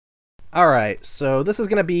Alright, so this is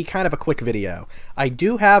going to be kind of a quick video. I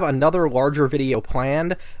do have another larger video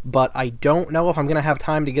planned, but I don't know if I'm going to have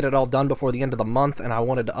time to get it all done before the end of the month, and I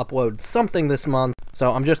wanted to upload something this month,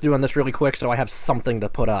 so I'm just doing this really quick so I have something to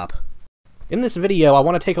put up. In this video, I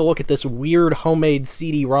want to take a look at this weird homemade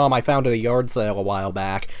CD-ROM I found at a yard sale a while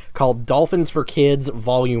back, called Dolphins for Kids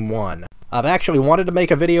Volume 1. I've actually wanted to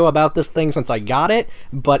make a video about this thing since I got it,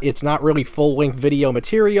 but it's not really full-length video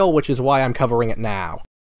material, which is why I'm covering it now.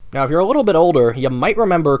 Now, if you're a little bit older, you might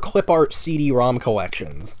remember clip art CD-ROM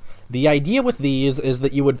collections. The idea with these is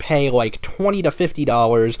that you would pay like $20 to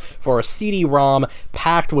 $50 for a CD-ROM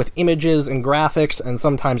packed with images and graphics and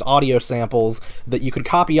sometimes audio samples that you could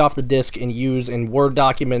copy off the disc and use in Word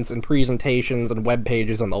documents and presentations and web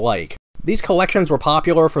pages and the like. These collections were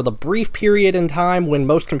popular for the brief period in time when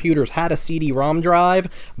most computers had a CD-ROM drive,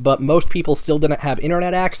 but most people still didn't have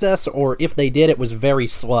internet access, or if they did, it was very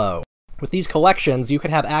slow. With these collections, you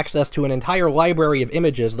could have access to an entire library of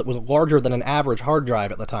images that was larger than an average hard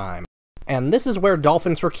drive at the time. And this is where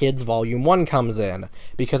Dolphins for Kids Volume 1 comes in,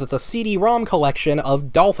 because it's a CD-ROM collection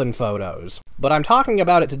of dolphin photos. But I'm talking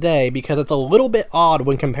about it today because it's a little bit odd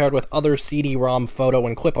when compared with other CD-ROM photo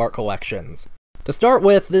and clip art collections. To start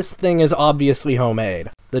with, this thing is obviously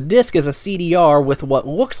homemade. The disc is a CDR with what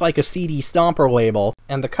looks like a CD stomper label,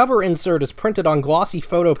 and the cover insert is printed on glossy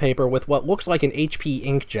photo paper with what looks like an HP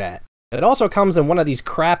inkjet. It also comes in one of these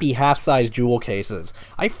crappy half-size jewel cases.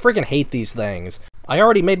 I friggin' hate these things. I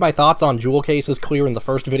already made my thoughts on jewel cases clear in the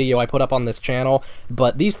first video I put up on this channel,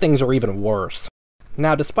 but these things are even worse.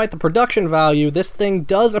 Now, despite the production value, this thing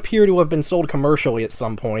does appear to have been sold commercially at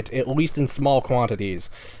some point, at least in small quantities.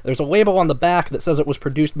 There's a label on the back that says it was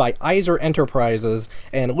produced by Iser Enterprises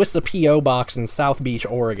and lists a P.O. box in South Beach,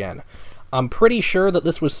 Oregon. I'm pretty sure that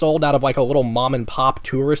this was sold out of like a little mom-and-pop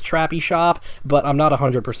tourist trappy shop, but I'm not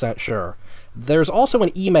 100% sure. There's also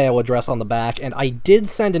an email address on the back, and I did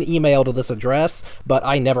send an email to this address, but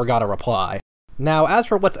I never got a reply. Now, as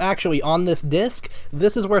for what's actually on this disc,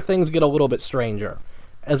 this is where things get a little bit stranger.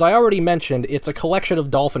 As I already mentioned, it's a collection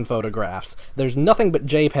of dolphin photographs. There's nothing but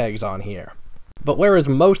JPEGs on here. But whereas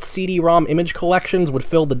most CD-ROM image collections would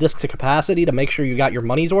fill the disc to capacity to make sure you got your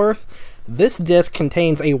money's worth, this disc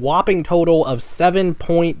contains a whopping total of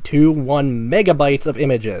 7.21 megabytes of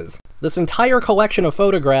images. This entire collection of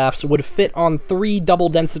photographs would fit on 3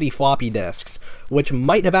 double-density floppy disks, which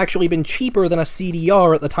might have actually been cheaper than a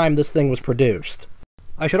CDR at the time this thing was produced.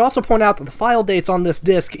 I should also point out that the file dates on this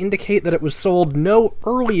disc indicate that it was sold no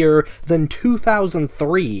earlier than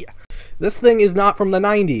 2003. This thing is not from the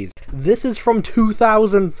 90s. This is from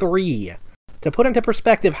 2003. To put into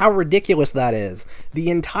perspective how ridiculous that is,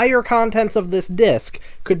 the entire contents of this disc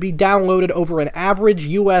could be downloaded over an average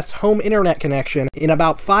US home internet connection in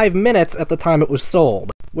about 5 minutes at the time it was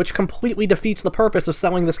sold, which completely defeats the purpose of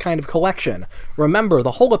selling this kind of collection. Remember,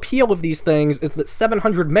 the whole appeal of these things is that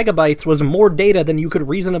 700 megabytes was more data than you could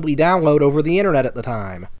reasonably download over the internet at the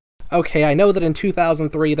time. Okay, I know that in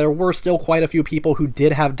 2003 there were still quite a few people who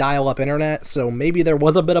did have dial-up internet, so maybe there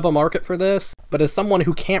was a bit of a market for this, but as someone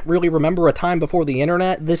who can't really remember a time before the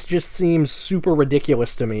internet, this just seems super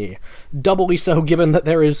ridiculous to me. Doubly so given that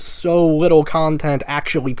there is so little content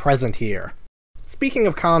actually present here. Speaking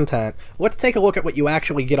of content, let's take a look at what you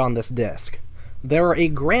actually get on this disc. There are a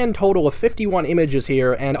grand total of 51 images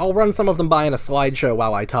here, and I'll run some of them by in a slideshow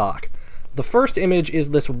while I talk. The first image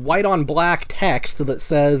is this white-on-black text that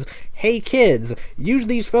says, "Hey kids, use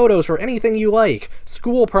these photos for anything you like,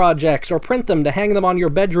 school projects, or print them to hang them on your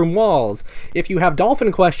bedroom walls. If you have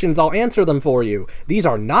dolphin questions, I'll answer them for you. These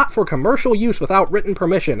are not for commercial use without written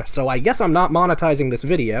permission, so I guess I'm not monetizing this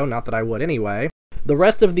video, not that I would anyway." The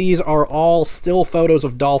rest of these are all still photos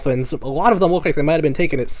of dolphins. A lot of them look like they might have been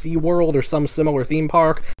taken at SeaWorld or some similar theme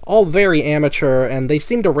park. All very amateur, and they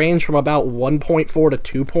seem to range from about 1.4 to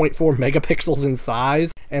 2.4 megapixels in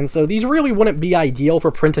size. And so these really wouldn't be ideal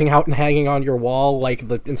for printing out and hanging on your wall like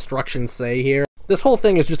the instructions say here. This whole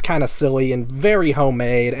thing is just kind of silly and very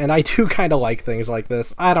homemade, and I do kind of like things like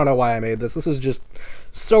this. I don't know why I made this. This is just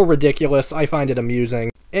so ridiculous. I find it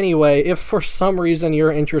amusing. Anyway, if for some reason you're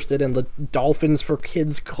interested in the Dolphins for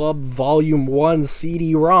Kids Club Volume 1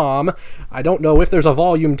 CD-ROM, I don't know if there's a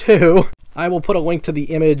Volume 2, I will put a link to the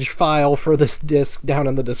image file for this disc down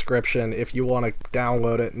in the description if you want to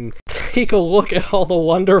download it and take a look at all the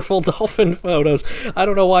wonderful dolphin photos. I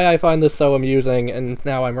don't know why I find this so amusing, and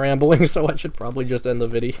now I'm rambling, so I should probably just end the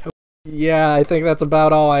video. Yeah, I think that's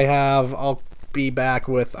about all I have. I'll be back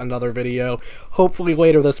with another video, hopefully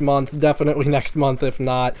later this month, definitely next month if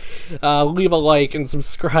not. Leave a like and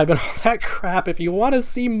subscribe and all that crap if you want to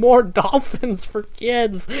see more Dolphins for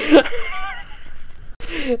Kids.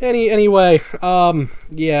 Anyway,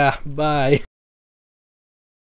 yeah, bye.